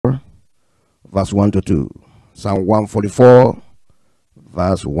verse 1 to 2. Psalm 144,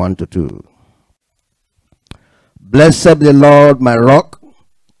 verse 1 to 2. Blessed be the Lord, my rock,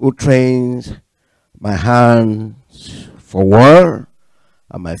 who trains my hands for war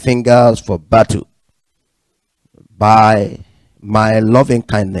and my fingers for battle. By my loving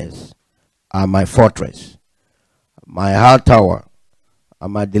kindness and my fortress, my high tower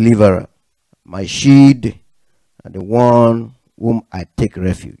and my deliverer, my shield and the one whom I take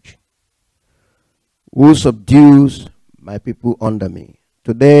refuge, who subdues my people under me.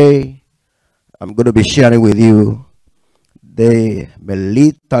 Today, I'm going to be sharing with you the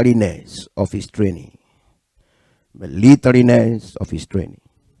militariness of his training. Militariness of his training.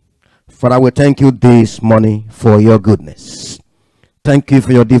 Father, we thank you this morning for your goodness. Thank you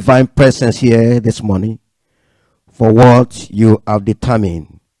for your divine presence here this morning, for what you have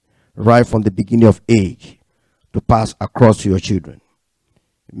determined right from the beginning of age to pass across to your children.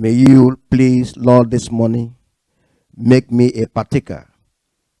 May you please, Lord, this morning, make me a partaker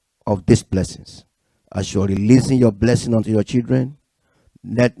of these blessings. As you're releasing your blessing unto your children,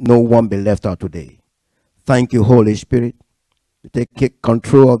 let no one be left out today. Thank you, Holy Spirit. Take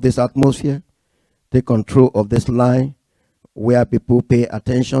control of this atmosphere. Take control of this line where people pay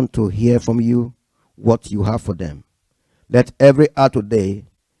attention to hear from you what you have for them. Let every heart today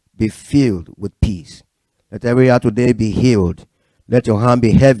be filled with peace. Let every heart today be healed. Let your hand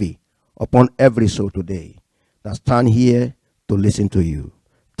be heavy upon every soul today that stand here to listen to you.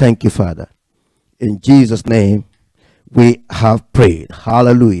 Thank you, Father. In Jesus' name, we have prayed.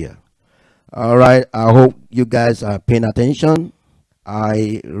 Hallelujah. All right. I hope you guys are paying attention.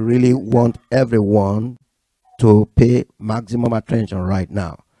 I really want everyone to pay maximum attention right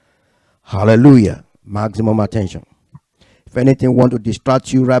now. Hallelujah. Maximum attention. If anything want to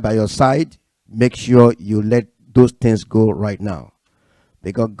distract you right by your side, make sure you let those things go right now.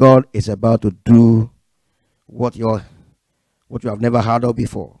 Because God is about to do what you have never heard of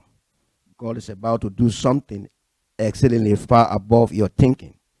before. God is about to do something exceedingly far above your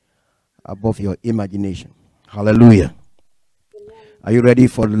thinking, above your imagination. Hallelujah. Are you ready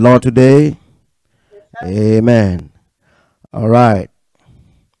for the Lord today? Amen. All right.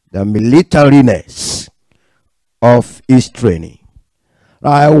 The militariness of his training.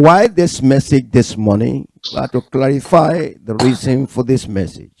 Why this message this morning? To clarify the reason for this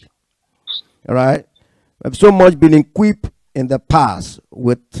message. All right. We have so much been equipped in the past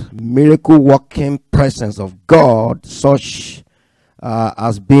with miracle working presence of God, such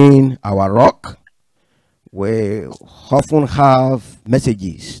as being our rock. We often have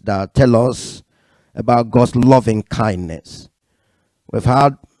messages that tell us about God's loving kindness. We've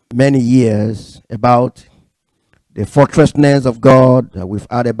had many years about the fortressness of God. We've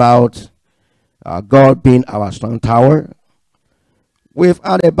heard about God being our strong tower. We've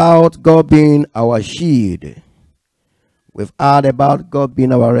heard about God being our shield. We've heard about God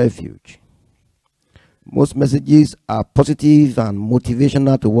being our refuge. Most messages are positive and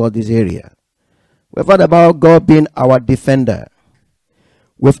motivational toward this area. We've heard about God being our defender.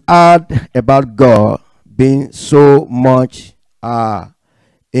 We've heard about God being so much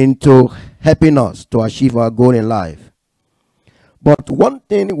into helping us to achieve our goal in life. But one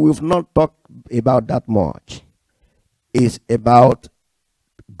thing we've not talked about that much is about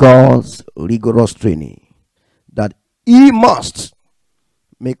God's rigorous training that he must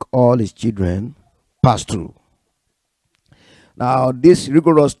make all his children pass through. Now, this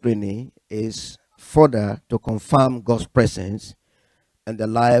rigorous training is further to confirm God's presence in the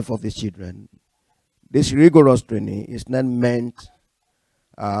life of his children. This rigorous training is not meant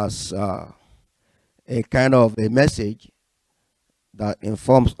as a kind of a message that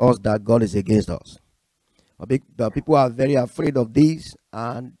informs us that God is against us. But people are very afraid of this,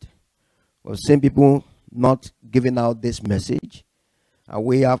 and we've seen people not giving out this message. And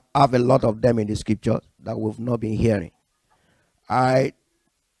we have a lot of them in the scripture that we've not been hearing. I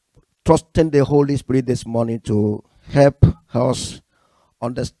trusting the Holy Spirit this morning to help us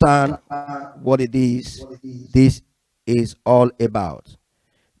understand what it is this is all about.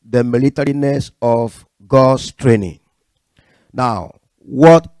 The militariness of God's training. Now,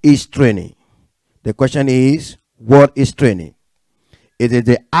 what is training? The question is, what is training? It is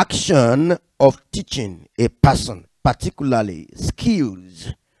the action of teaching a person, particularly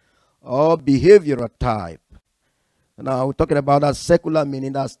skills or behavioral type. Now, we're talking about that secular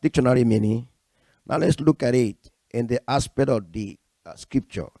meaning, that's dictionary meaning. Now, let's look at it in the aspect of the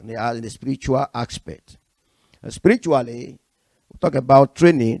scripture, in the spiritual aspect. Spiritually, we talk about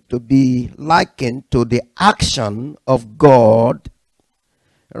training to be likened to the action of God,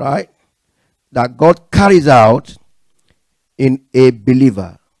 right? That God carries out in a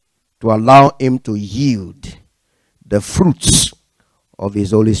believer to allow him to yield the fruits of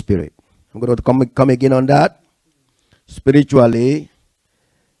his Holy Spirit. I'm going to come again on that. Spiritually,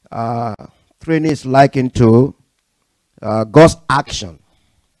 training is likened to God's action,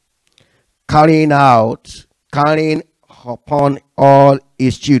 carrying upon all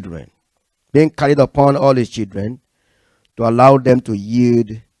his children, being carried upon all his children to allow them to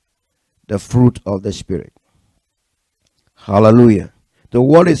yield the fruit of the Spirit. Hallelujah. The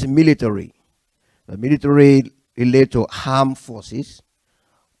word is military. The military relates to armed forces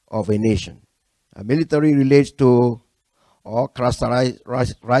of a nation. A military relates to or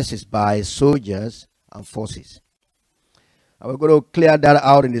characterizes by soldiers and forces. And we're going to clear that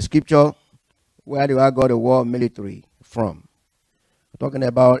out in the scripture. Where do I got the word military from? We're talking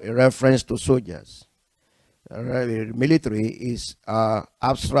about a reference to soldiers. Military is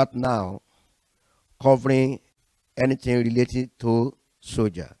abstract noun covering anything related to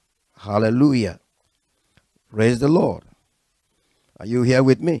soldier. Hallelujah. Praise the Lord. Are you here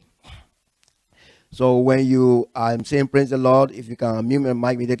with me? So when I'm saying praise the Lord, if you can unmute your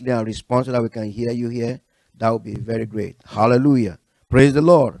mic immediately and respond so that we can hear you here, that would be very great. Hallelujah. Praise the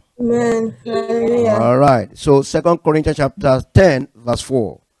Lord. Amen. Hallelujah. All right. So 2 Corinthians chapter 10, verse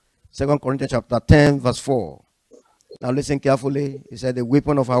 4. 2 Corinthians chapter 10, verse 4. Now listen carefully. He said, the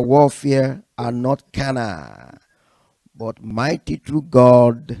weapon of our warfare are not carnal, but mighty through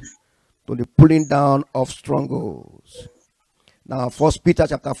God to the pulling down of strongholds. Now 1 Peter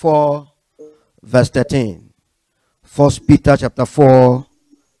chapter 4, verse 13. 1 Peter chapter 4,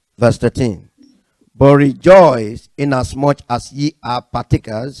 verse 13. But rejoice inasmuch as ye are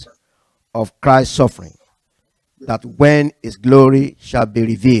partakers of Christ's suffering, that when his glory shall be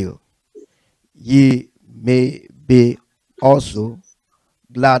revealed, ye may be also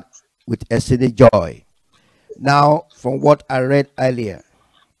glad with exceeding joy. Now, from what I read earlier,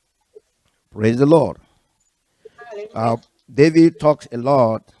 praise the Lord. David talks a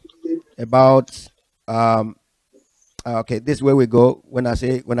lot about, okay, this is where we go. When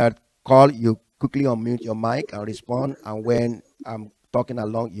I call, you quickly unmute your mic and respond. And when I'm talking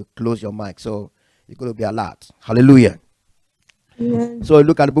along, you close your mic. So you're going to be alert. Hallelujah. Amen. So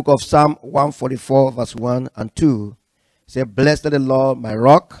look at the book of Psalm 144, verse 1 and 2. It says, blessed the Lord, my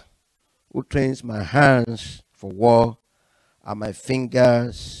rock, who trains my hands for war and my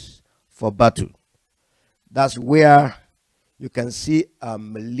fingers for battle. That's where you can see a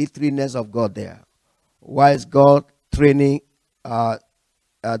militariness of God there. Why is God training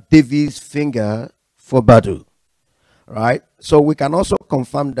David's finger for battle? Right? So we can also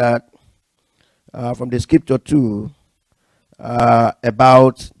confirm that from the scripture too,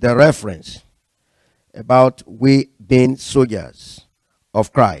 about the reference about we being soldiers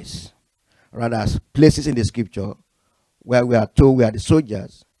of Christ. Right? As places in the scripture where we are told we are the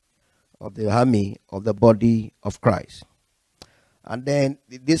soldiers of the army of the body of Christ. And then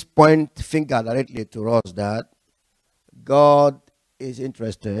this point finger directly to us that God is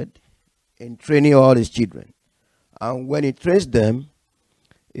interested in training all his children. And when he trains them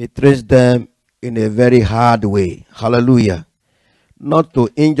in a very hard way. Hallelujah. Not to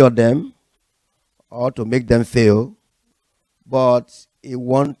injure them or to make them fail, but he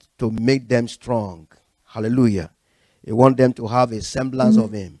wants to make them strong. Hallelujah. He wants them to have a semblance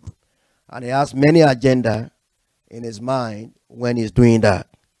of him. And he has many agenda in his mind when he's doing that.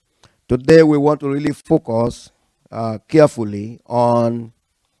 Today we want to really focus carefully on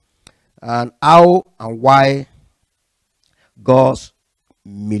how and why God's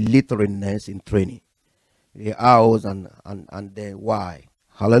militariness in training. The hows and the why.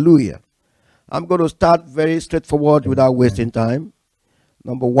 Hallelujah. I'm going to start very straightforward without wasting time.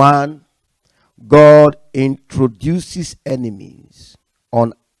 Number one, God introduces enemies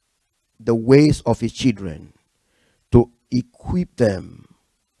on the ways of his children to equip them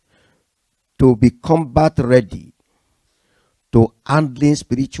to be combat ready, to handling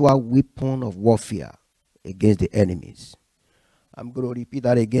spiritual weapon of warfare against the enemies. I'm going to repeat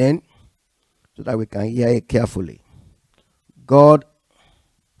that again so that we can hear it carefully. God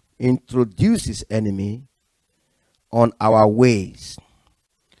introduces enemy on our ways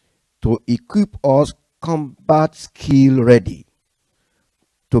to equip us combat skill ready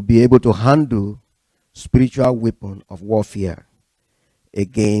to be able to handle spiritual weapon of warfare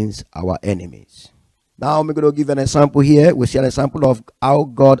against our enemies. Now I'm going to give an example here. We see an example of how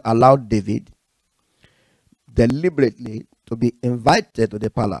God allowed David deliberately to be invited to the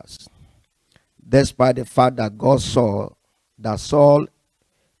palace, despite the fact that God saw that Saul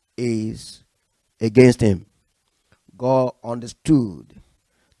is against him. God understood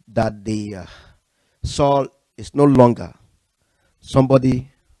that the Saul is no longer somebody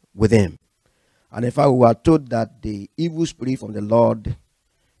with him. And in fact, we were told that the evil spirit from the Lord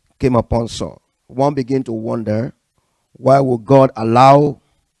came upon Saul. One began to wonder, why would God allow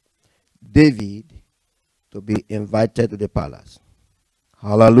David to be invited to the palace?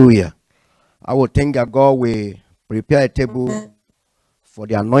 Hallelujah. I would think that God will prepare a table for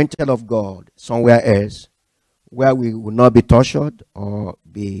the anointed of God somewhere else, where we will not be tortured or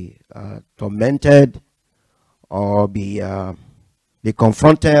be tormented or be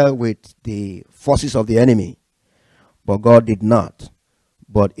confronted with the forces of the enemy. But God did not.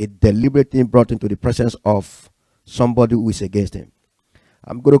 But it deliberately brought him to the presence of somebody who is against him.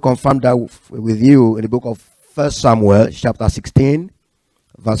 I'm going to confirm that with you in the book of 1 Samuel chapter 16,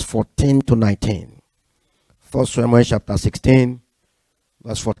 verse 14 to 19. 1 Samuel chapter 16,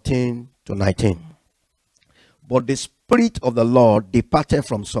 verse 14 to 19. But the Spirit of the Lord departed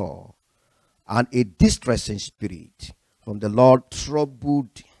from Saul, and a distressing spirit from the Lord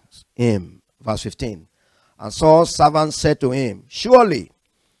troubled him. Verse 15. And Saul's servant said to him, surely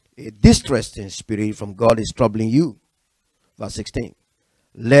a distressing spirit from God is troubling you. Verse 16.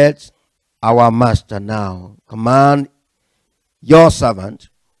 Let our master now command your servant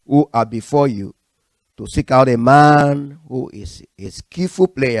who are before you to seek out a man who is a skillful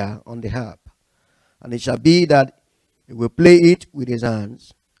player on the harp. And it shall be that he will play it with his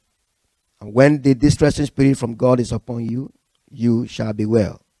hands. And when the distressing spirit from God is upon you, you shall be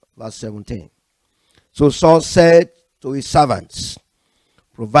well. Verse 17. So Saul said to his servants,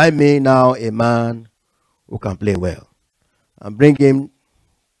 provide me now a man who can play well, and bring him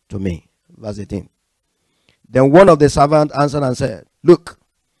to me. Verse 18. Then one of the servants answered and said, look,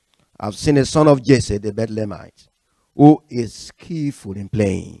 I've seen a son of Jesse the Bethlehemite, who is skillful in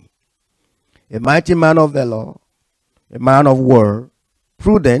playing, a mighty man of valor, a man of war,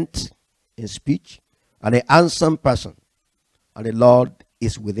 prudent in speech, and a handsome person, and the Lord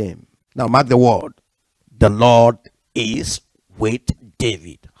is with him. Now mark the word, the Lord is with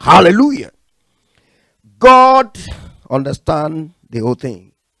David. Hallelujah. God understands the whole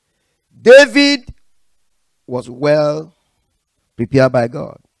thing. David was well prepared by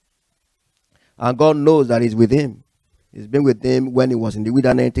God, and God knows that he's with him. He's been with him when he was in the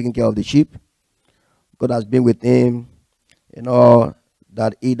wilderness taking care of the sheep. God has been with him in all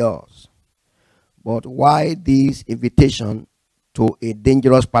that he does. But why this invitation to a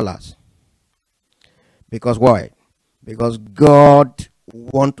dangerous palace? Because why? Because God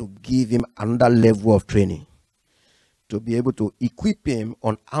wants to give him another level of training, to be able to equip him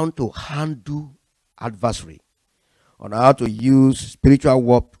on how to handle adversary, on how to use spiritual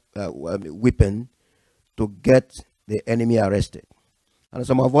weapon to get the enemy arrested. And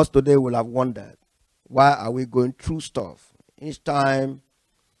some of us today will have wondered, why are we going through stuff? Each time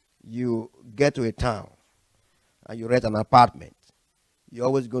you get to a town and you rent an apartment, you're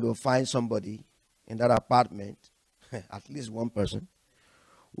always going to find somebody in that apartment, at least one person,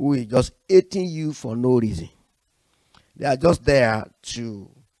 who is just hating you for no reason. They are just there to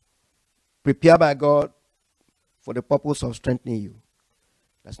prepare by God for the purpose of strengthening you.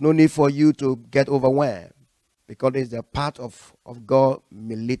 There's no need for you to get overwhelmed, because it's a part of God's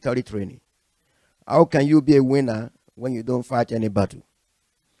military training. How can you be a winner when you don't fight any battle?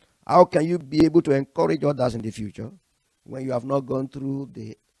 How can you be able to encourage others in the future when you have not gone through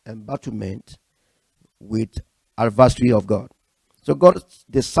the embattlement with adversary of God? So God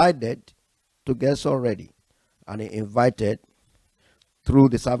decided to get Saul ready, and he invited, through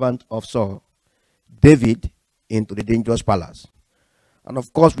the servant of Saul, David into the dangerous palace. And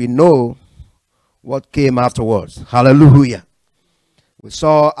of course, we know what came afterwards. Hallelujah. We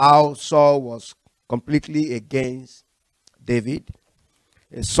saw how Saul was completely against David.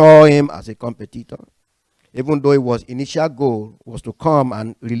 He saw him as a competitor, even though his initial goal was to come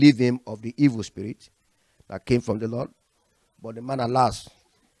and relieve him of the evil spirit that came from the Lord. But the man, alas,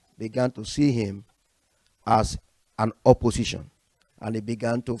 began to see him as an opposition, and he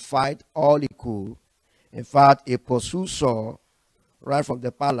began to fight all he could. In fact, he pursued Saul right from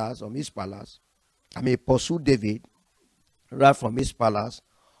the palace, from his palace. He pursued David right from his palace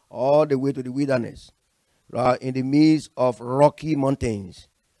all the way to the wilderness, right in the midst of rocky mountains,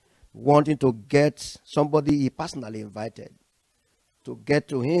 wanting to get somebody he personally invited to get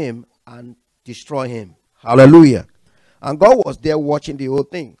to him and destroy him. Hallelujah. And God was there watching the whole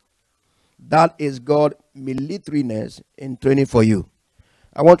thing. That is God's militariness in training for you.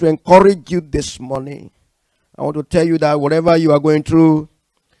 I want to encourage you this morning. I want to tell you that whatever you are going through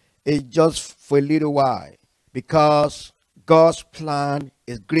is just for a little while, because God's plan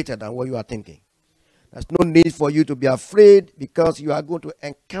is greater than what you are thinking. There's no need for you to be afraid, because you are going to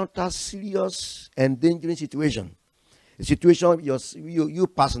encounter serious and dangerous situations. the situation you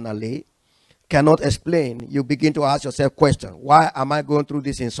personally cannot explain, you begin to ask yourself questions. Why am I going through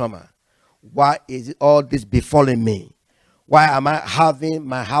this in summer? Why is all this befalling me? Why am I having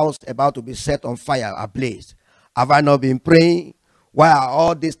my house about to be set on fire, ablaze? Have I not been praying? Why are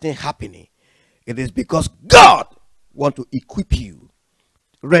all these things happening? It is because God wants to equip you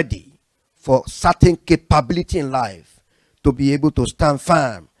ready for certain capability in life to be able to stand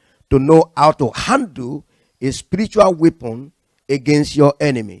firm, to know how to handle a spiritual weapon against your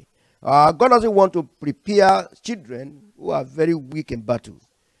enemy. God doesn't want to prepare children who are very weak in battle.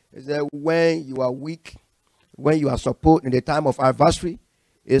 He said, when you are weak, when you are supposed in the time of adversary,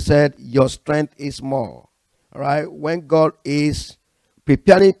 he said, your strength is small. All right? When God is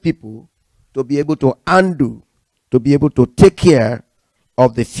preparing people to be able to handle, to be able to take care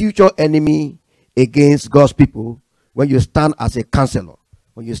of the future enemy against God's people, when you stand as a counselor,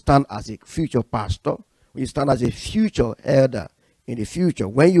 when you stand as a future pastor, when you stand as a future elder in the future,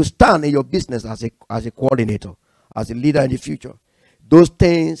 when you stand in your business as a coordinator, as a leader in the future, those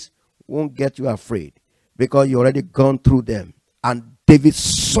things won't get you afraid because you already gone through them. And David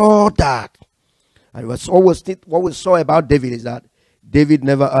saw that. And what we saw about David is that David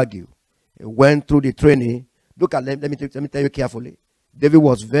never argued. He went through the training. Look at let me tell you carefully. David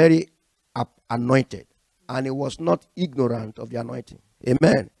was very anointed, and he was not ignorant of the anointing.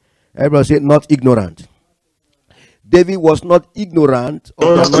 Amen. Everybody say not ignorant. David was not ignorant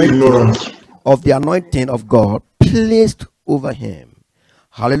of the anointing of God placed over him.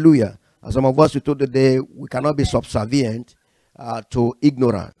 Hallelujah. As some of us we told today, we cannot be subservient to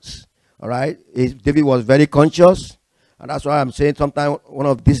ignorance. All right. David was very conscious, and that's why I'm saying sometime one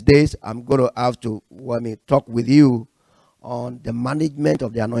of these days I'm going to have to talk with you on the management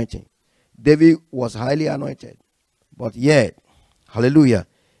of the anointing. David was highly anointed, but yet, hallelujah,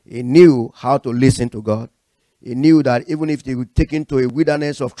 he knew how to listen to God. He knew that even if he would take into a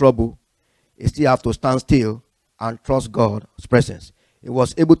wilderness of trouble, he still have to stand still and trust God's presence. He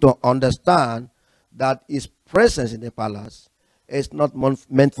was able to understand that his presence in the palace is not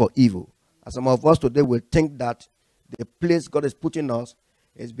meant for evil. As some of us today will think that the place God is putting us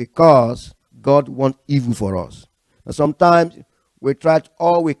is because God wants evil for us. And sometimes we try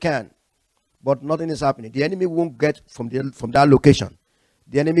all we can, but nothing is happening. The enemy won't get from that location.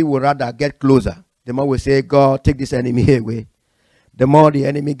 The enemy will rather get closer. The more we say, God, take this enemy away, the more the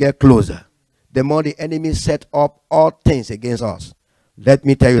enemy get closer. The more the enemy set up all things against us. Let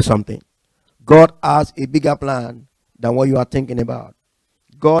me tell you something. God has a bigger plan than what you are thinking about.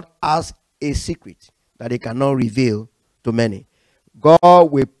 God has a secret that he cannot reveal to many.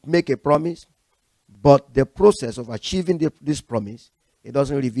 God will make a promise, but the process of achieving this promise, it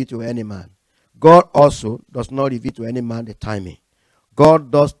doesn't reveal to any man. God also does not reveal to any man the timing.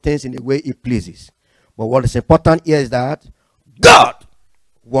 God does things in the way he pleases. But what is important here is that God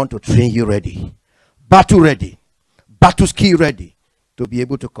wants to train you ready, battle skill ready, to be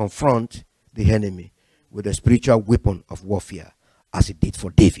able to confront the enemy with a spiritual weapon of warfare, as he did for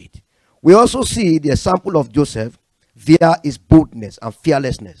David. We also see the example of Joseph via his boldness and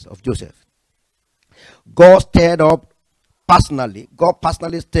fearlessness of Joseph. God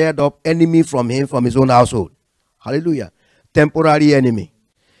personally stirred up enemy from his own household. Hallelujah. Temporary enemy.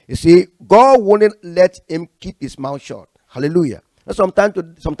 You see, God wouldn't let him keep his mouth shut. Hallelujah. Sometimes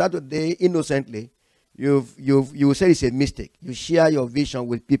today, innocently, you say it's a mistake. You share your vision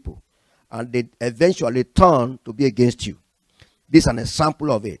with people, and they eventually turn to be against you. This is an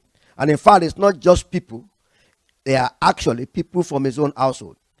example of it. And in fact, it's not just people. They are actually people from his own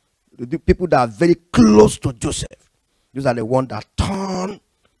household. The people that are very close to Joseph. These are the ones that turn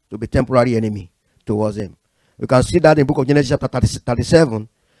to be temporary enemy towards him. You can see that in the book of Genesis chapter 37.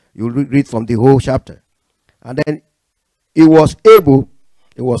 You read from the whole chapter. And then he was able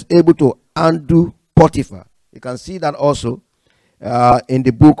to undo Potiphar. You can see that also in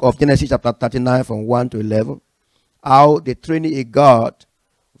the book of Genesis chapter 39 from 1 to 11. How the training he got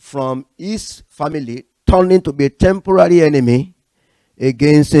from his family turning to be a temporary enemy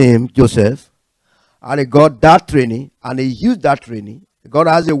against him, Joseph. And he got that training, and he used that training. God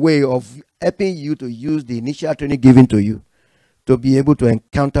has a way of helping you to use the initial training given to you to be able to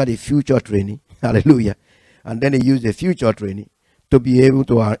encounter the future training. Hallelujah. And then he used the future training to be able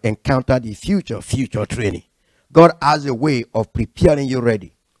to encounter the future training. God has a way of preparing you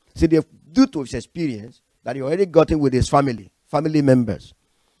ready. See, due to his experience that he already got in with his family members,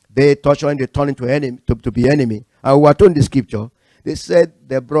 they touched on, they turned into enemy to be enemy. And we were told in the scripture, they said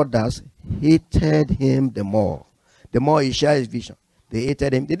their brothers hated him the more. The more he shared his vision, they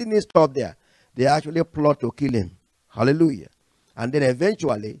hated him. They didn't stop there. They actually plot to kill him. Hallelujah. And then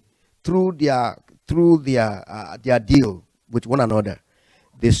eventually, through through their deal with one another,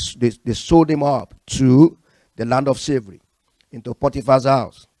 they sold him up to the land of slavery, into Potiphar's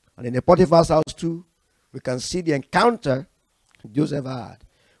house. And in the Potiphar's house too, we can see the encounter Joseph had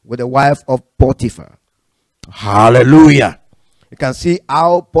with the wife of Potiphar. Hallelujah. You can see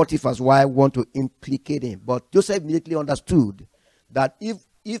how Potiphar's wife want to implicate him. But Joseph immediately understood that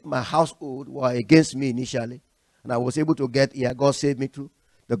if my household were against me initially, and I was able to get here, God saved me too.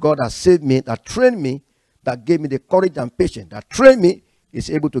 The God that saved me, that trained me, that gave me the courage and patience, that trained me, is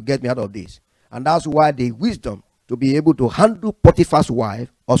able to get me out of this. And that's why the wisdom to be able to handle Potiphar's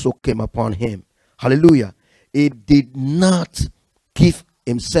wife also came upon him. Hallelujah. He did not give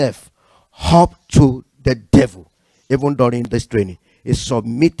himself up to the devil, even during this training. He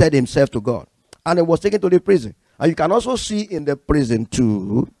submitted himself to God. And he was taken to the prison. And you can also see in the prison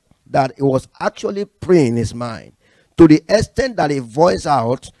too that he was actually praying in his mind, to the extent that he voiced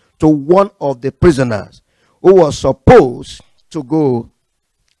out to one of the prisoners who was supposed to go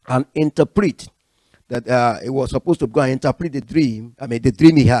and interpret. That he was supposed to go and interpret the dream. I mean, the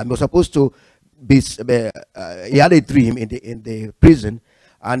dream he had. He was supposed to be. He had a dream in the prison,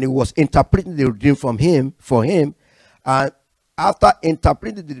 and he was interpreting the dream for him. And after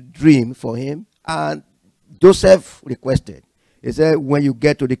interpreting the dream for him, and Joseph requested, he said, "When you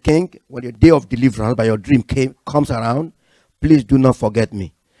get to the king, when the day of deliverance by your dream comes around, please do not forget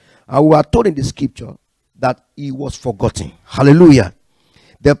me." And we are told in the scripture that he was forgotten. Hallelujah.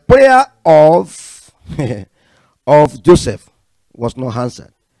 The prayer of Joseph was not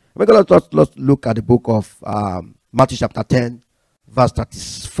answered. We're going to let's look at the book of Matthew chapter 10, verse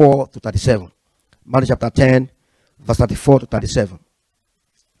 34 to 37. Matthew chapter 10, verse 34 to 37.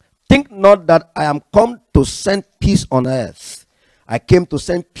 Think not that I am come to send peace on earth. I came to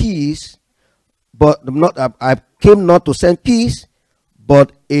send peace, but I came not to send peace,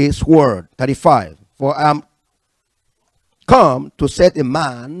 but a sword. 35. For I am come to set a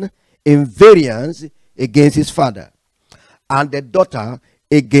man in variance against his father, and the daughter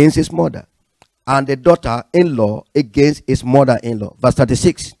against his mother, and the daughter-in-law against his mother-in-law. Verse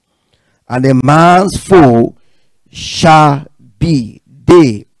 36. And a man's foe shall be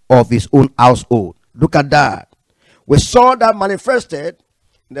they of his own household. Look at that. We saw that manifested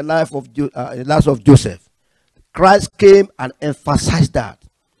in the life of Joseph. Christ came and emphasized that.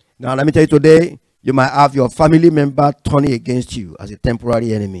 Now let me tell you today, you might have your family member turning against you as a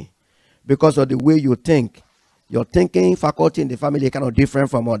temporary enemy because of the way you think. Your thinking faculty in the family is kind of different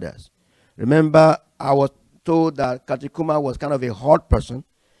from others. Remember, I was told that Katikuma was kind of a hard person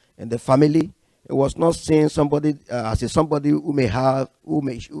in the family. It was not seeing somebody as somebody who may have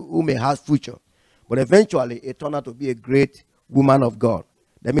future, but eventually it turned out to be a great woman of God.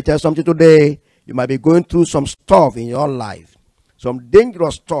 Let me tell you something today. You might be going through some stuff in your life, some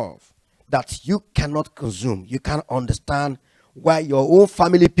dangerous stuff that you cannot consume. You can't understand why your own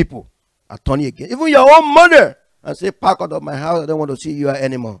family people are turning against, even your own mother, and say, "Pack out of my house. I don't want to see you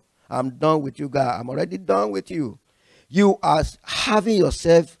anymore. I'm done with you guys. I'm already done with you." You are having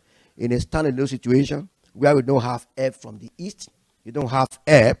yourself in a stand-alone situation where we don't have help from the east, you don't have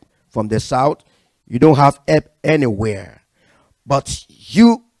help from the south, you don't have help anywhere, but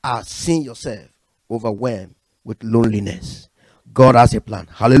you are seeing yourself overwhelmed with loneliness. God has a plan.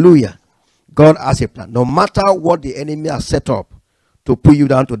 Hallelujah. God has a plan. No matter what the enemy has set up to put you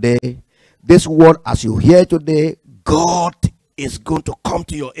down today, this word as you hear today, God is going to come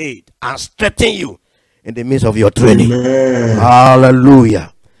to your aid and strengthen you in the midst of your training. Amen.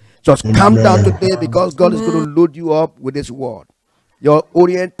 Hallelujah. Just calm down today because God is going to load you up with this word. Your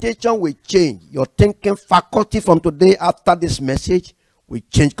orientation will change. Your thinking faculty from today after this message will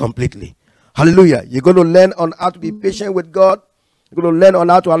change completely. Hallelujah. You're going to learn on how to be patient with God. You're going to learn on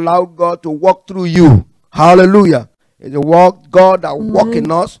how to allow God to walk through you. Hallelujah. It's a God that walks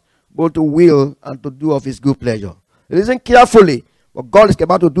in us, both to will and to do of his good pleasure. Listen carefully. But God is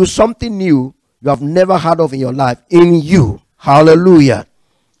about to do something new you have never heard of in your life in you. Hallelujah.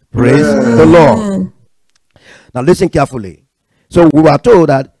 Praise the Lord. Now listen carefully. So we were told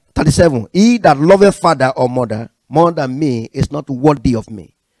that 37, he that loveth father or mother more than me is not worthy of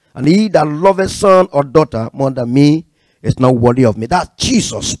me. And he that loveth son or daughter more than me is not worthy of me. That's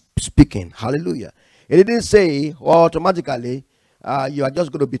Jesus speaking. Hallelujah. It didn't say automatically you are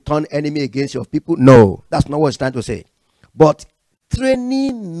just going to be turned enemy against your people. No, that's not what it's trying to say. But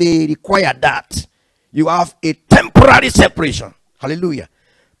training may require that. You have a temporary separation. Hallelujah.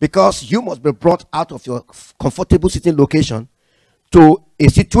 Because you must be brought out of your comfortable sitting location to a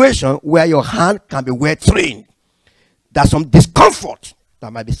situation where your hand can be well trained. There's some discomfort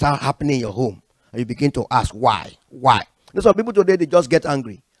that might be start happening in your home. And you begin to ask why. Why? There's some people today, they just get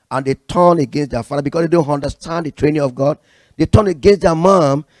angry. and they turn against their father because they don't understand the training of God. They turn against their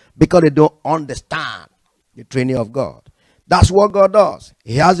mom because they don't understand the training of God. That's what God does.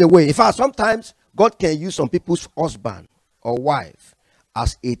 He has a way. In fact, sometimes God can use some people's husband or wife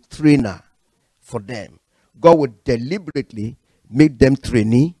as a trainer for them. God will deliberately make them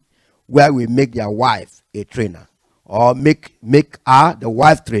trainee, where we make their wife a trainer, or make her the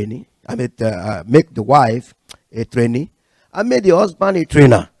wife trainee. Make the wife a trainee, and make the husband a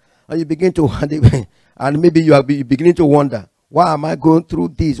trainer. And you begin to, and maybe you are beginning to wonder, why am I going through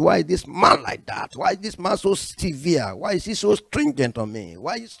this? Why is this man like that? Why is this man so severe? Why is he so stringent on me?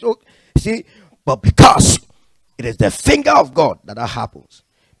 Why is so, see? But because it is the finger of God that happens.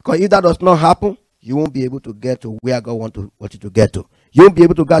 Because if that does not happen, you won't be able to get to where God wants you to get to. You won't be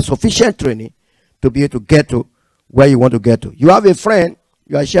able to get sufficient training to be able to get to where you want to get to. You have a friend,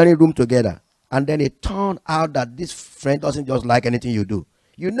 you are sharing room together, and then it turned out that this friend doesn't just like anything you do.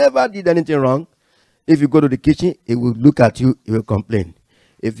 You never did anything wrong. If you go to the kitchen, it will look at you, it will complain.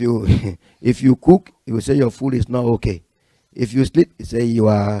 If you cook, it will say your food is not okay. If you sleep, it say you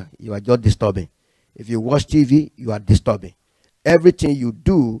are just disturbing. If you watch TV, you are disturbing. Everything you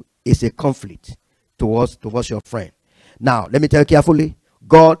do is a conflict towards your friend. Now, let me tell you carefully,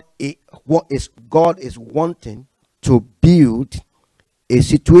 God is wanting to build a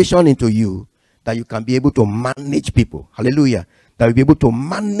situation into you that you can be able to manage people. Hallelujah. That you'll be able to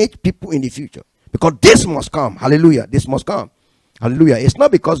manage people in the future. Because this must come. Hallelujah. This must come. Hallelujah. It's not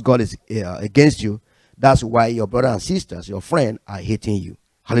because God is against you. That's why your brothers and sisters, your friends, are hating you.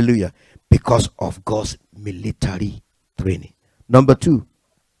 Hallelujah. Because of God's military training. Number 2.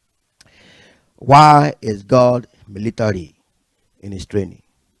 Why is God military in his training?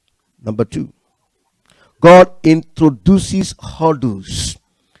 Number 2. God introduces hurdles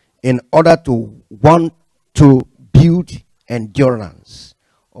in order to want to build endurance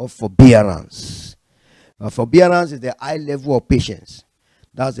or forbearance. Forbearance is the high level of patience.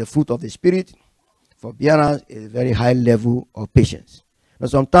 That's the fruit of the Spirit. Forbearance is a very high level of patience. Now,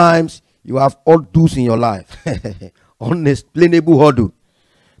 sometimes you have hurdles in your life, unexplainable hurdle,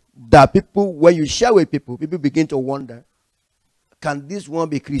 that people, when you share with people, people begin to wonder, can this one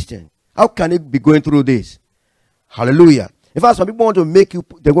be Christian? How can it be going through this? Hallelujah. In fact, some people want to make you,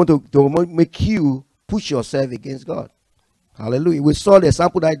 they want to make you push yourself against God. Hallelujah. We saw the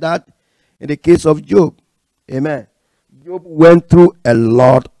example like that in the case of Job. Amen. Job went through a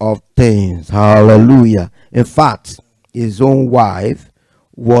lot of things. Hallelujah. In fact, his own wife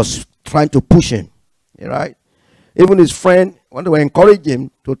was trying to push him. Right? Even his friend wanted to encourage him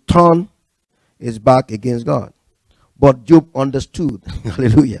to turn his back against God. But Job understood.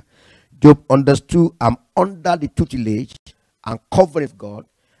 Hallelujah. Job understood, I'm under the tutelage and covering of God.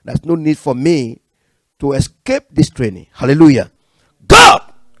 There's no need for me to escape this training. Hallelujah. God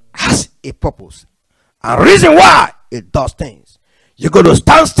has a purpose and reason why it does things. You're going to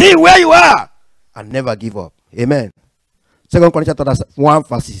stand still where you are and never give up. Amen. 2 Corinthians chapter 1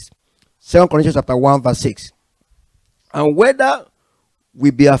 verse 2 Corinthians chapter 1 verse 6. And whether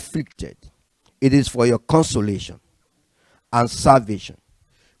we be afflicted, it is for your consolation and salvation,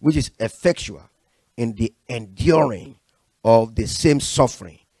 which is effectual in the enduring of the same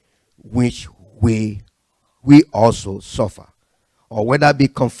suffering which we also suffer. Or whether we be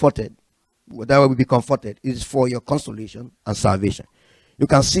comforted, it is for your consolation and salvation. You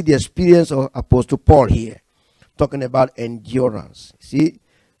can see the experience of Apostle Paul here, talking about endurance. See,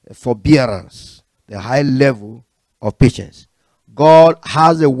 forbearance, the high level of patience. God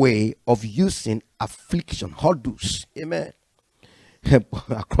has a way of using affliction, hurdles, amen,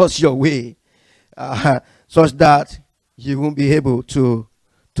 across your way, such that you won't be able to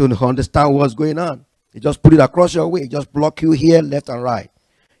understand what's going on. You just put it across your way, just block you here, left and right.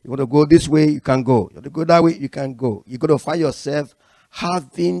 You want to go this way, you can go. You want to go that way, you can go. You're going to find yourself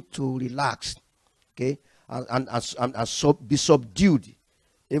having to relax, okay, and so be subdued,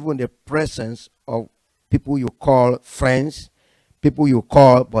 even in the presence of people you call friends, people you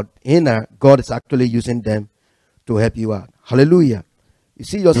call, but inner, God is actually using them to help you out. Hallelujah. You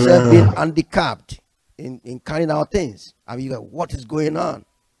see yourself being handicapped in carrying out things. I mean, what is going on?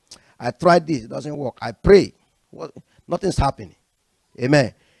 I tried this, it doesn't work. I pray, nothing's happening.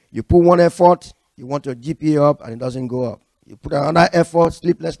 Amen. You put one effort, you want your GPA up, and it doesn't go up. You put another effort,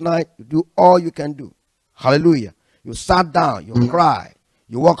 sleepless night, you do all you can do. Hallelujah. You sat down, you cry,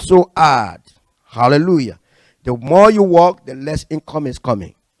 you work so hard. Hallelujah. The more you work, the less income is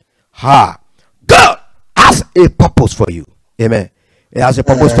coming. God has a purpose for you. Amen. It has a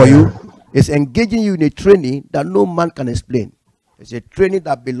purpose for you. It's engaging you in a training that no man can explain. It's a training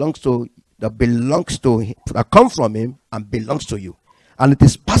that comes from him and belongs to you. And it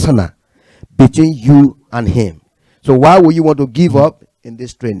is personal between you and him. So why would you want to give up in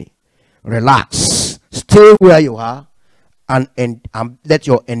this training? Relax. Stay where you are and let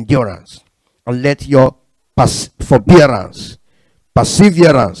your endurance and let your forbearance,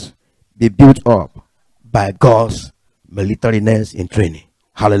 perseverance be built up by God's militariness in training.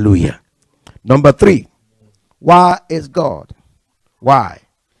 Hallelujah. Number 3, why is God? Why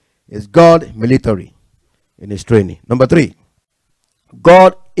is God military in his training? Number 3,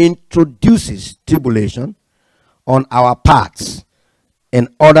 God introduces tribulation on our paths in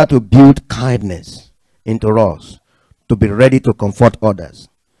order to build kindness into us, to be ready to comfort others.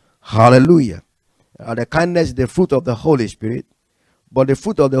 Hallelujah. The kindness is the fruit of the Holy Spirit, but the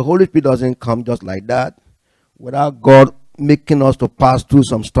fruit of the Holy Spirit doesn't come just like that without God making us to pass through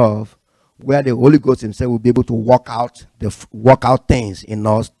some stuff where the Holy Ghost himself will be able to work out things in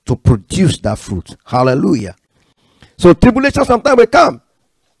us to produce that fruit. Hallelujah. So tribulation sometimes will come.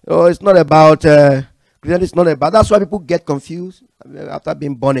 Oh, it's not about Christianity. It's not about. That's why people get confused after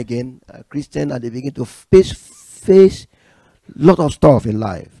being born again. Christian, and they begin to face a lot of stuff in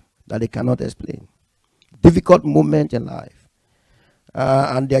life that they cannot explain. Difficult moment in life,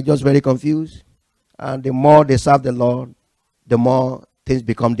 and they are just very confused. And the more they serve the Lord, the more things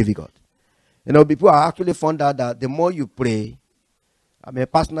become difficult. You know, people are actually found out that the more you pray, I mean,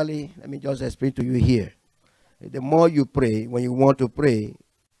 personally, let me just explain to you here. The more you pray, when you want to pray,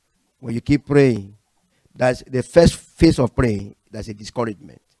 when you keep praying, that's the first phase of praying, that's a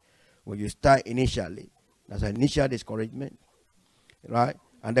discouragement. When you start initially, that's an initial discouragement, right?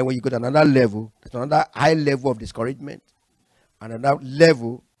 And then when you go to another level, that's another high level of discouragement. And another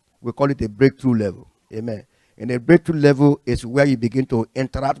level, we call it a breakthrough level. Amen. And a breakthrough level is where you begin to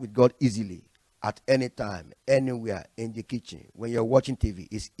interact with God easily, at any time, anywhere, in the kitchen. When you're watching TV,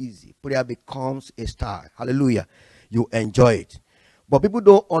 it's easy. Prayer becomes a style. Hallelujah. You enjoy it. But people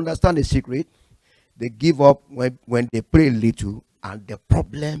don't understand the secret. They give up when they pray little, and the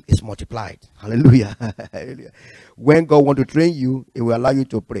problem is multiplied. Hallelujah. When God wants to train you, He will allow you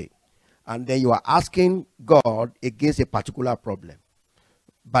to pray. And then you are asking God against a particular problem.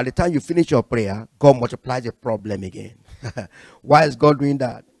 By the time you finish your prayer, God multiplies the problem again. Why is God doing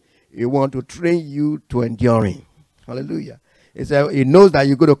that? He wants to train you to enduring. Hallelujah. He knows that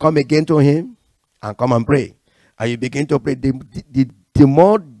you're going to come again to Him and come and pray. And you begin to pray. The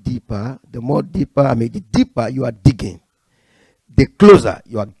more deeper, the deeper you are digging, the closer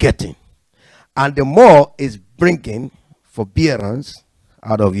you are getting. And the more is bringing forbearance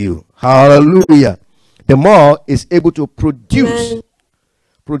out of you. Hallelujah. The more is able to produce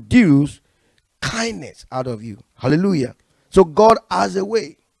kindness out of you. Hallelujah. So God has a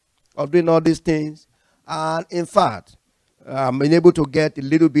way of doing all these things. And in fact, I'm able to get a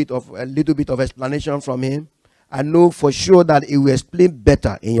little bit of explanation from Him. I know for sure that He will explain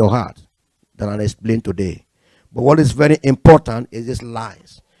better in your heart than I explained today. But what is very important is these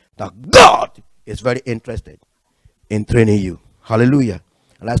lines, that God is very interested in training you. Hallelujah.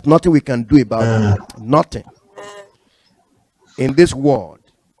 And there's nothing we can do about it. Nothing in this world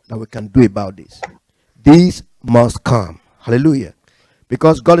that we can do about this. This must come. Hallelujah.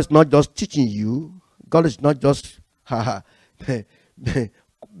 Because God is not just teaching you. God is not just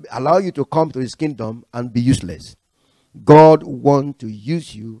allow you to come to His kingdom and be useless. God wants to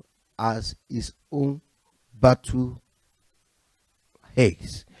use you as His own battle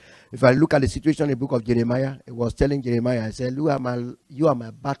axe. If I look at the situation in the book of Jeremiah, it was telling Jeremiah, I said, you are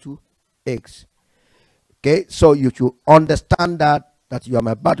my battle axe. Okay, so you should understand that you are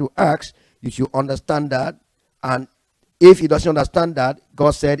my battle axe. You should understand that. And if he doesn't understand that,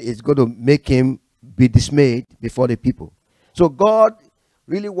 God said it's going to make him be dismayed before the people. So God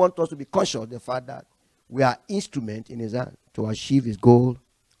really wants us to be conscious of the fact that we are instruments in His hand to achieve His goal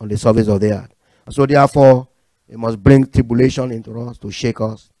on the surface of the earth. And so therefore, He must bring tribulation into us to shake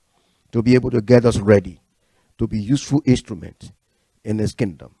us, to be able to get us ready, to be useful instruments in His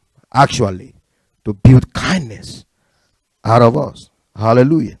kingdom. Actually, to build kindness out of us.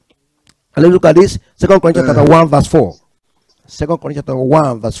 Hallelujah. And let's look at this. 2 Corinthians chapter 1 verse 4. 2 Corinthians chapter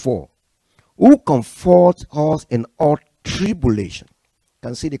 1 verse 4. Who comforts us in all tribulation?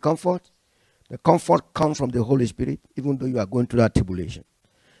 Can see the comfort? The comfort comes from the Holy Spirit, even though you are going through that tribulation.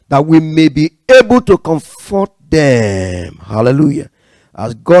 That we may be able to comfort them. Hallelujah.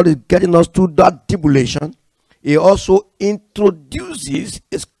 As God is getting us through that tribulation, He also introduces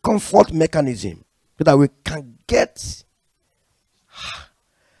His comfort mechanism so that we can get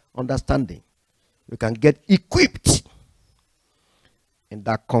understanding. We can get equipped in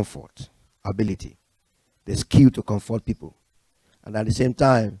that comfort ability, the skill to comfort people. And at the same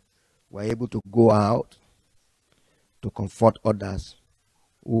time, we're able to go out to comfort others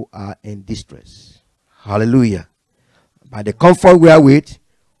who are in distress. Hallelujah. By the comfort we are with,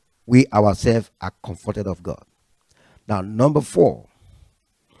 we ourselves are comforted of God. Now, number 4.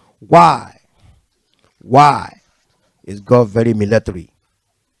 Why is God very military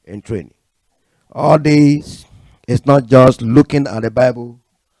in training? All these is not just looking at the Bible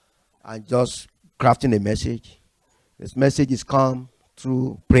and just crafting a message. This message is come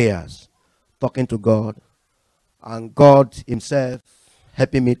through prayers, talking to God, and God himself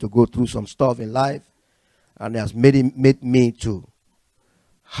helping me to go through some stuff in life, and has made me to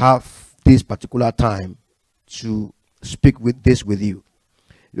have this particular time to speak with you.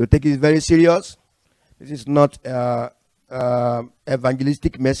 You take it very serious. This is not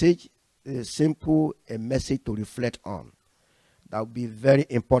evangelistic message. It is simple, a message to reflect on. That will be very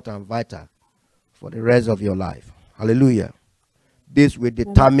important and vital for the rest of your life. Hallelujah. This will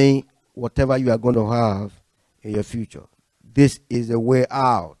determine whatever you are going to have in your future. This is a way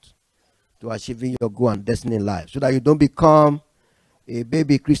out to achieving your goal and destiny in life, so that you don't become a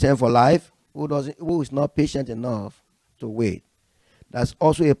baby Christian for life who is not patient enough to wait. That's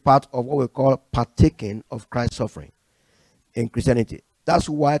also a part of what we call partaking of Christ's suffering in Christianity. That's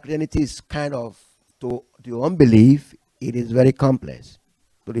why Christianity is kind of, to the unbelief, it is very complex.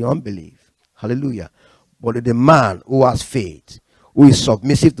 To the unbelief. Hallelujah. But to the man who has faith, who is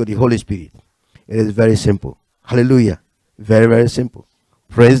submissive to the Holy Spirit, it is very simple. Hallelujah. Very, very simple.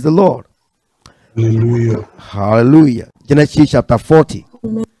 Praise the Lord. Hallelujah. Hallelujah. Genesis chapter 40.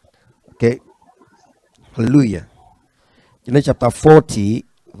 Okay. Hallelujah. Genesis chapter 40,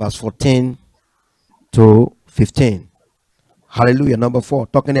 verse 14 to 15. Hallelujah. Number 4.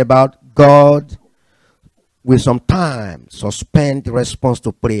 Talking about God will sometimes suspend response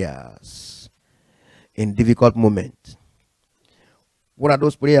to prayers in difficult moments. What are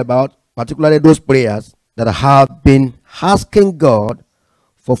those prayers about? Particularly those prayers that have been asking God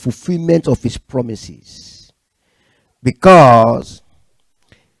for fulfillment of his promises. Because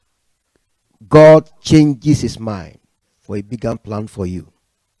God changes his mind for a bigger plan for you.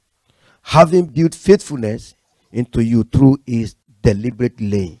 Having built faithfulness into you through his deliberate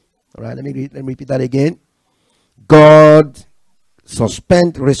laying. All right, let me repeat that again. God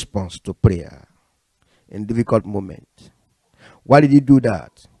suspend response to prayer in difficult moments. Why did he do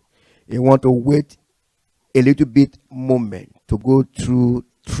that? He want to wait a little bit moment to go through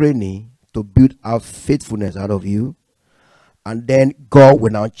training to build out faithfulness out of you, and then God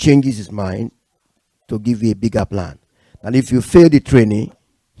will now change his mind to give you a bigger plan. And if you fail the training,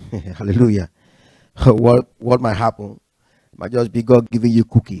 hallelujah, what might happen? It might just be God giving you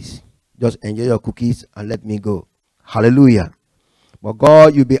cookies. Just enjoy your cookies and let me go. Hallelujah. But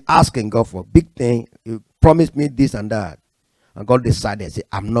God, you'll be asking God for big thing. You promised me this and that. And God decided, say,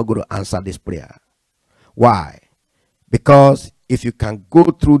 I'm not going to answer this prayer. Why? Because if you can go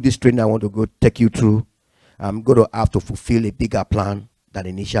through this training I want to go take you through, I'm going to have to fulfill a bigger plan than the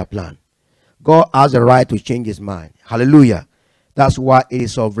initial plan. God has the right to change his mind. Hallelujah. That's why it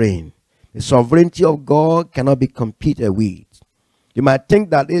is sovereign. The sovereignty of God cannot be competed with. You might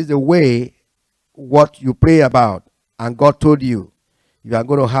think that is the way what you pray about, and God told you you are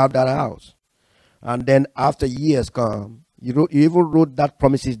going to have that house. And then after years come, you even wrote that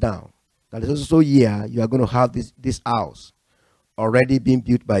promises down. That is also year you are going to have this house already being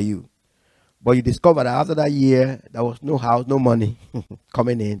built by you. But you discover that after that year, there was no house, no money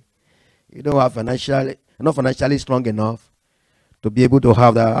coming in. You don't have not financially strong enough to be able to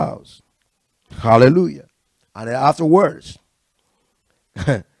have that house. Hallelujah. And then afterwards,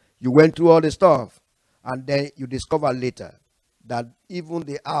 you went through all the stuff, and then you discover later that even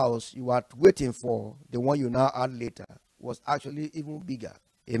the house you are waiting for, the one you now add later, was actually even bigger.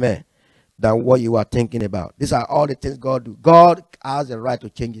 Amen. Than what you are thinking about. These are all the things God do. God has a right to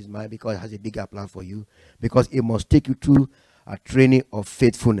change his mind because he has a bigger plan for you. Because it must take you through a training of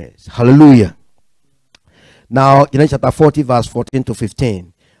faithfulness. Hallelujah. Now, in chapter 40, verse 14 to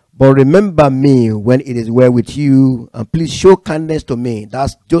 15. But remember me when it is well with you, and please show kindness to me.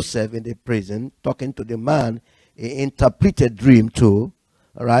 That's Joseph in the prison talking to the man he interpreted dream to.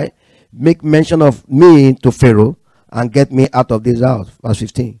 All right. Make mention of me to Pharaoh and get me out of this house. Verse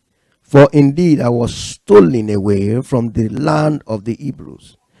 15. For indeed I was stolen away from the land of the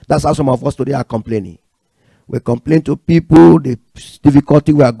Hebrews. That's how some of us today are complaining. We complain to people, the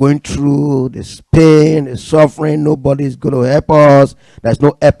difficulty we are going through, the pain, the suffering. Nobody is going to help us. There's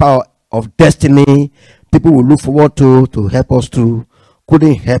no helper of destiny. People will look forward to help us through.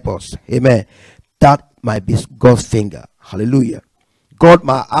 Couldn't help us. Amen. That might be God's finger. Hallelujah. God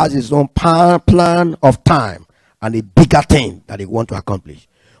might have his own plan of time and a bigger thing that he wants to accomplish.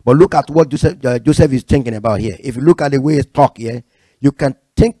 But look at what Joseph is thinking about here. If you look at the way he's talking here, you can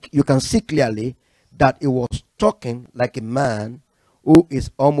think you can see clearly that he was talking like a man who is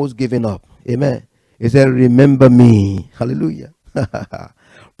almost giving up. Amen. He said, remember me. Hallelujah.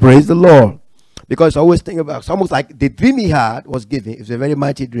 Praise the Lord. Because I always think about, it's almost like the dream he had was given. It was a very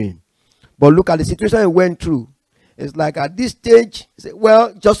mighty dream. But look at the situation he went through. It's like at this stage, he said,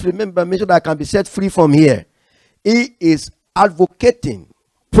 well, just remember me so that I can be set free from here. He is advocating,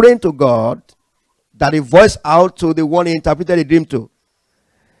 praying to God that he voiced out to the one he interpreted the dream to.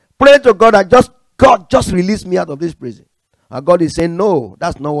 Pray to God that God just release me out of this prison. And God is saying, no,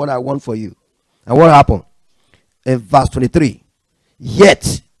 that's not what I want for you. And what happened? In verse 23,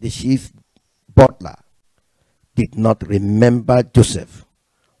 yet the chief butler did not remember Joseph,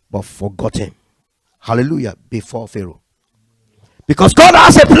 but forgot him. Hallelujah, before Pharaoh. Because God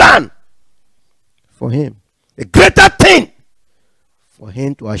has a plan for him. A greater thing for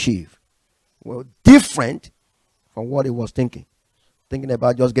him to achieve. Well, different from what he was thinking. Thinking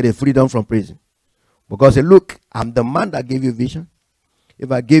about just getting freedom from prison. Because he said, look, I'm the man that gave you vision.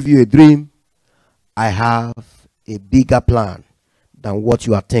 If I gave you a dream, I have a bigger plan than what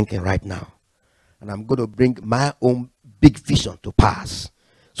you are thinking right now. And I'm going to bring my own big vision to pass.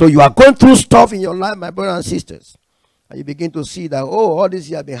 So you are going through stuff in your life, my brothers and sisters. And you begin to see that, oh, all this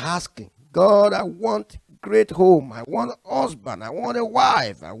you have been asking. God, I want great home. I want a husband. I want a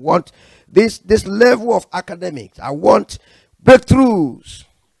wife. I want this level of academics. I want breakthroughs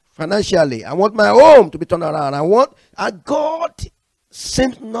financially. I want my home to be turned around. And God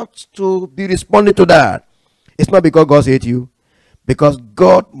seems not to be responding to that. It's not because God hates you. Because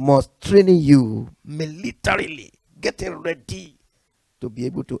God must train you militarily, getting ready to be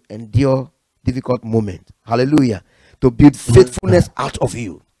able to endure difficult moments. Hallelujah. To build faithfulness out of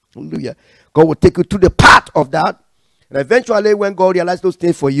you. Hallelujah. God will take you to the path of that. And eventually, when God realizes those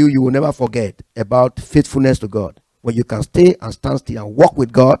things for you, you will never forget about faithfulness to God. When you can stay and stand still and walk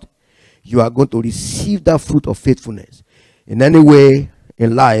with God, you are going to receive that fruit of faithfulness. In any way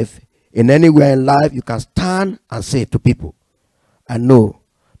in life, anywhere in life, you can stand and say to people, I know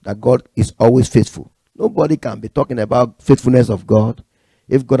that God is always faithful. Nobody can be talking about faithfulness of God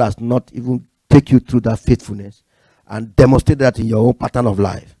if God has not even take you through that faithfulness and demonstrate that in your own pattern of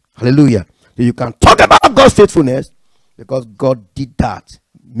life. Hallelujah. So you can talk about God's faithfulness because God did that,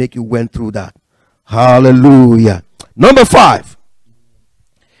 make you went through that. Hallelujah. Number 5.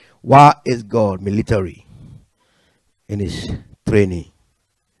 Why is God military in his training?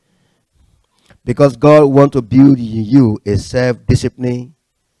 Because God wants to build in you a self-discipline,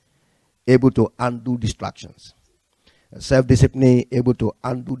 able to undo distractions. A self-discipline, able to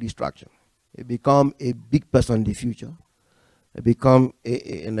undo distraction. You become a big person in the future. You become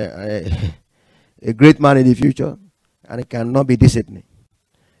a great man in the future, and it cannot be disciplined.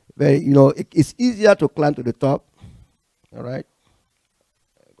 It's easier to climb to the top. All right?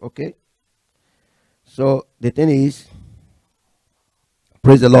 Okay? So the thing is,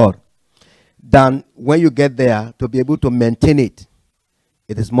 praise the Lord, than when you get there to be able to maintain it.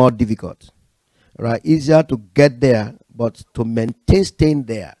 It is more difficult. Right? Easier to get there, but to maintain staying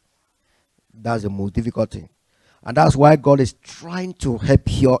there, that's the most difficult thing. And that's why God is trying to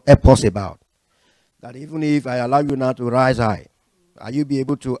help us about. That even if I allow you now to rise high, are you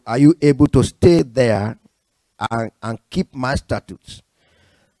able to stay there and keep my statutes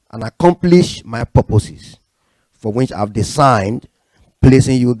and accomplish my purposes for which I've designed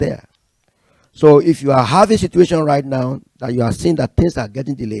placing you there? So if you are having a situation right now that you are seeing that things are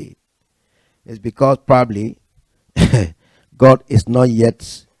getting delayed, it's because probably God is not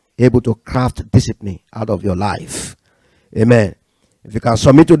yet able to craft discipline out of your life. Amen. If you can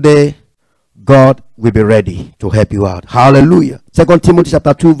submit today, God will be ready to help you out. Hallelujah. 2 Timothy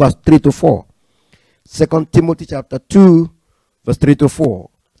chapter 2 verse 3 to 4. 2 Timothy chapter 2 verse 3 to 4.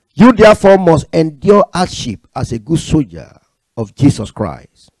 You therefore must endure hardship as a good soldier of Jesus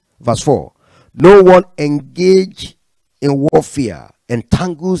Christ. Verse 4. No one engaged in warfare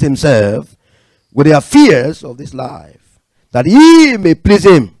entangles himself with the affairs of this life, that he may please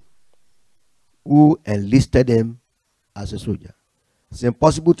him who enlisted him as a soldier. It's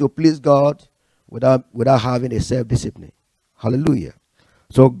impossible to please God without having a self-discipline. Hallelujah.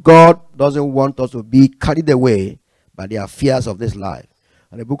 So God doesn't want us to be carried away by the affairs of this life.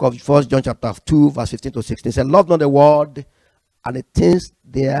 And the book of 1 John chapter 2 verse 15 to 16 says, love not the world and the things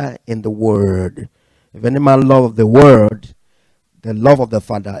there in the world. If any man love the world, the love of the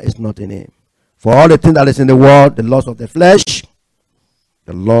Father is not in him. For all the things that is in the world, the lust of the flesh,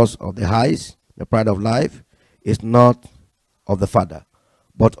 the lust of the eyes, the pride of life, is not of the Father,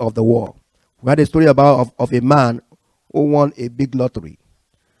 but of the world. We had a story about of a man who won a big lottery.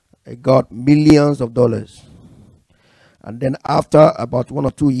 He got millions of dollars. And then after about 1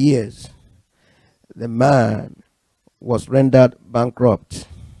 or 2 years, the man was rendered bankrupt.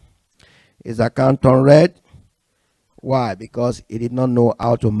 His account turned red. Why? Because he did not know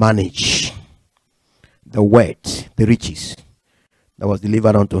how to manage the wealth, the riches that was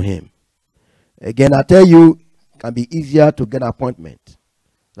delivered unto him. Again, I tell you, it can be easier to get an appointment.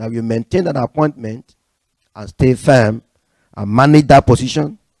 Now, you maintain that appointment and stay firm and manage that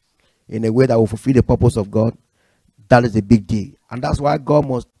position in a way that will fulfill the purpose of God. That is a big deal. And that's why God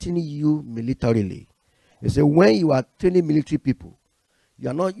must train you militarily. You see, when you are training military people, you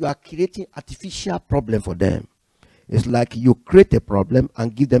are creating artificial problem for them. It's like you create a problem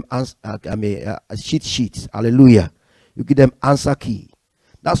and give them cheat sheets. Hallelujah. You give them answer key.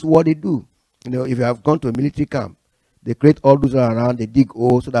 That's what they do. You know, if you have gone to a military camp, they create all those around, they dig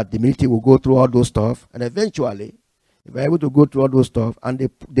holes so that the military will go through all those stuff. And eventually, if they're able to go through all those stuff, and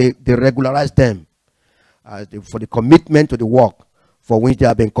they regularize them for the commitment to the work for which they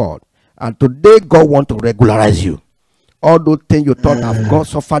have been called. And today, God wants to regularize you. All those things you thought have God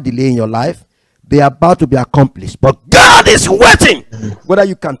suffered delay in your life, they are about to be accomplished. But God is waiting whether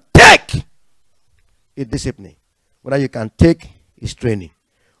you can take His discipline, whether you can take His training.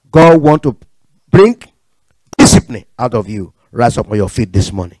 God wants to bring discipline out of you. Rise up on your feet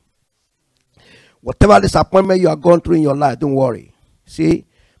this morning. Whatever disappointment you are going through in your life, don't worry. See,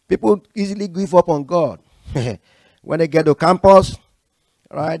 people easily give up on God. When they get to campus,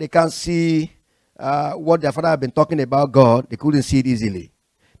 right, they can't see what their father have been talking about God. They couldn't see it easily.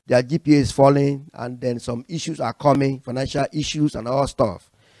 Their GPA is falling, and then some issues are coming, financial issues and all stuff.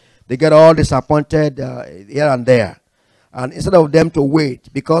 They get all disappointed here and there. And instead of them to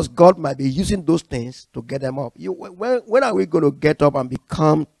wait, because God might be using those things to get them up. When are we going to get up and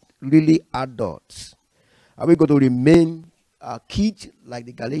become really adults? Are we going to remain kids like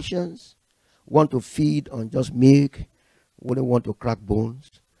the Galatians? Want to feed on just milk? Wouldn't want to crack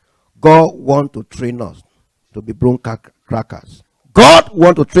bones? God wants to train us to be bone crackers. God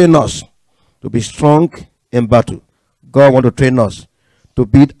wants to train us to be strong in battle. God wants to train us to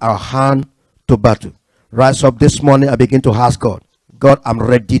beat our hand to battle. Rise up this morning and begin to ask God, God, I'm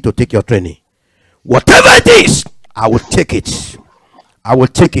ready to take your training. Whatever it is, I will take it. I will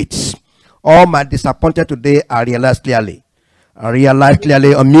take it. All my disappointment today, I realize clearly. I realize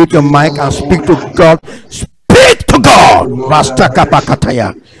clearly. Unmute your mic and speak to God. Speak to God.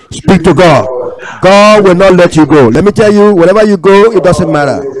 Speak to God. God will not let you go. Let me tell you, wherever you go, it doesn't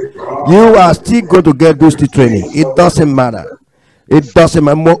matter. You are still going to get this training. It doesn't matter. It doesn't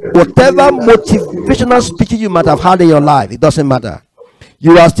matter. Whatever motivational speeches you might have had in your life, it doesn't matter.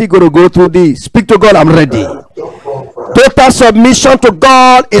 You are still going to go through this. Speak to God, I'm ready. Total submission to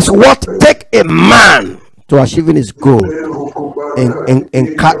God is what takes a man to achieving his goal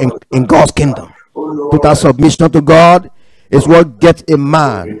in God's kingdom. Total submission to God is what gets a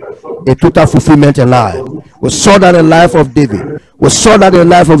man a total fulfillment in life. We saw that in the life of David. We saw that in the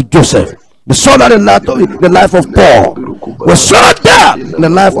life of Joseph. We saw that in the life of Paul. We saw that in the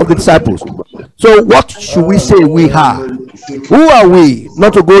life of the disciples. So what should we say we are? Who are we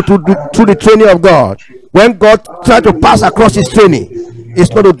not to go through the training of God? When God tried to pass across his training,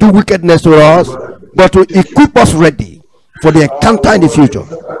 it's not to do wickedness to us, but to equip us ready for the encounter in the future.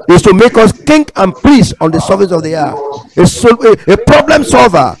 It's to make us king and priest on the surface of the earth. A problem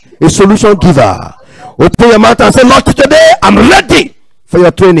solver, a solution giver. Open your mouth and say, Lord, today I'm ready for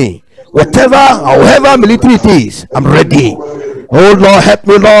your training. Whatever, however military it is, I'm ready. Oh Lord, help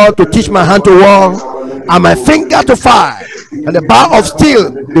me, Lord, to teach my hand to war and my finger to fight, and the bar of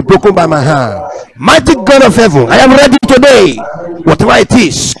steel be broken by my hand. Mighty God of heaven, I am ready today, whatever it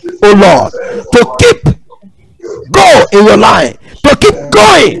is, oh Lord, to keep go in your line, to keep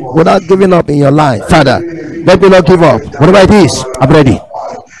going without giving up in your line. Father, let me not give up. Whatever it is, I'm ready.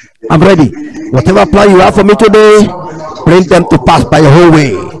 I'm ready. Whatever plan you have for me today, bring them to pass by your whole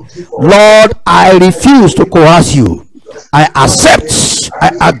way. Lord, I refuse to coerce you. I accept,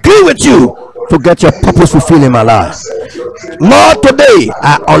 I agree with you to get your purpose fulfilled in my life. Lord, today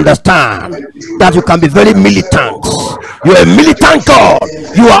I understand that you can be very militant. You are a militant God.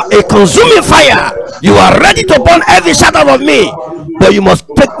 You are a consuming fire. You are ready to burn every shadow of me, but you must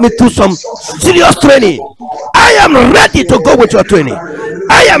take me through some serious training. I am ready to go with your training.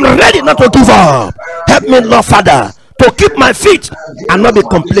 I am ready not to give up. Help me, Lord Father, to keep my feet and not be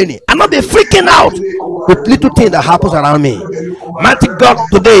complaining and not be freaking out with little things that happens around me. Mighty God,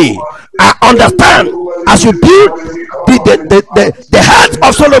 today I understand, as you build the heart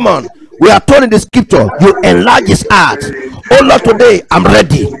of Solomon, we are told in the scripture, you enlarge his heart. Oh Lord, today I'm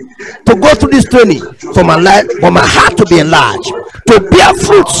ready to go through this training for my life, for my heart to be enlarged, to bear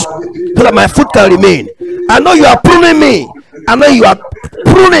fruits, so that my foot can remain. I know you are pruning me. I know you are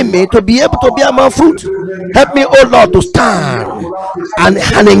pruning me to be able to bear more fruit. Help me, oh Lord, to stand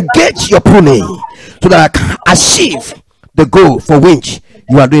and engage your pruning so that I can achieve the goal for which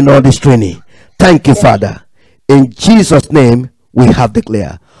you are doing all this training. Thank you, Father. In Jesus' name we have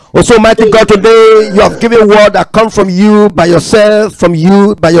declared. Also, mighty God, today you have given word that come from you by yourself, from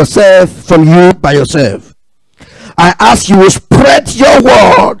you by yourself, from you by yourself. I ask you to spread your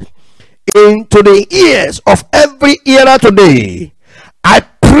word into the ears of every hearer today. I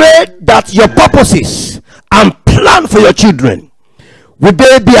pray that your purposes and plan for your children will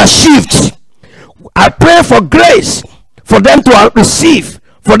they be achieved. I pray for grace for them to receive,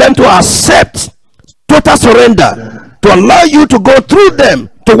 for them to accept, total surrender, to allow you to go through them,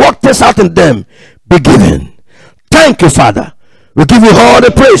 to work this out in them, be given. Thank you, Father. We give you all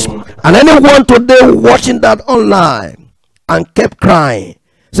the praise. And anyone today watching that online and kept crying,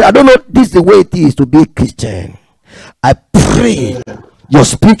 say, I don't know, this is the way it is to be a Christian. I pray your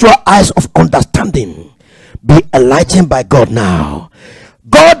spiritual eyes of understanding be enlightened by God now.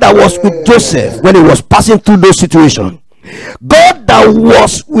 God that was with Joseph when he was passing through those situations, God that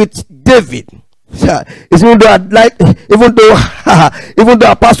was with David, even though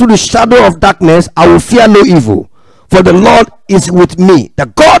I pass through the shadow of darkness, I will fear no evil, for the Lord is with me. The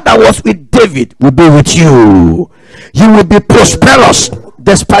God that was with David will be with you. You will be prosperous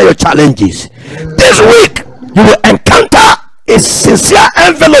despite your challenges. This week you will encounter a sincere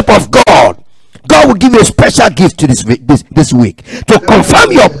envelope of God. God will give you a special gift to this week to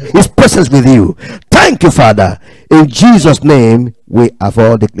confirm his presence with you. Thank you, Father. In Jesus' name we have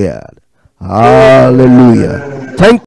all declared. Hallelujah. Thank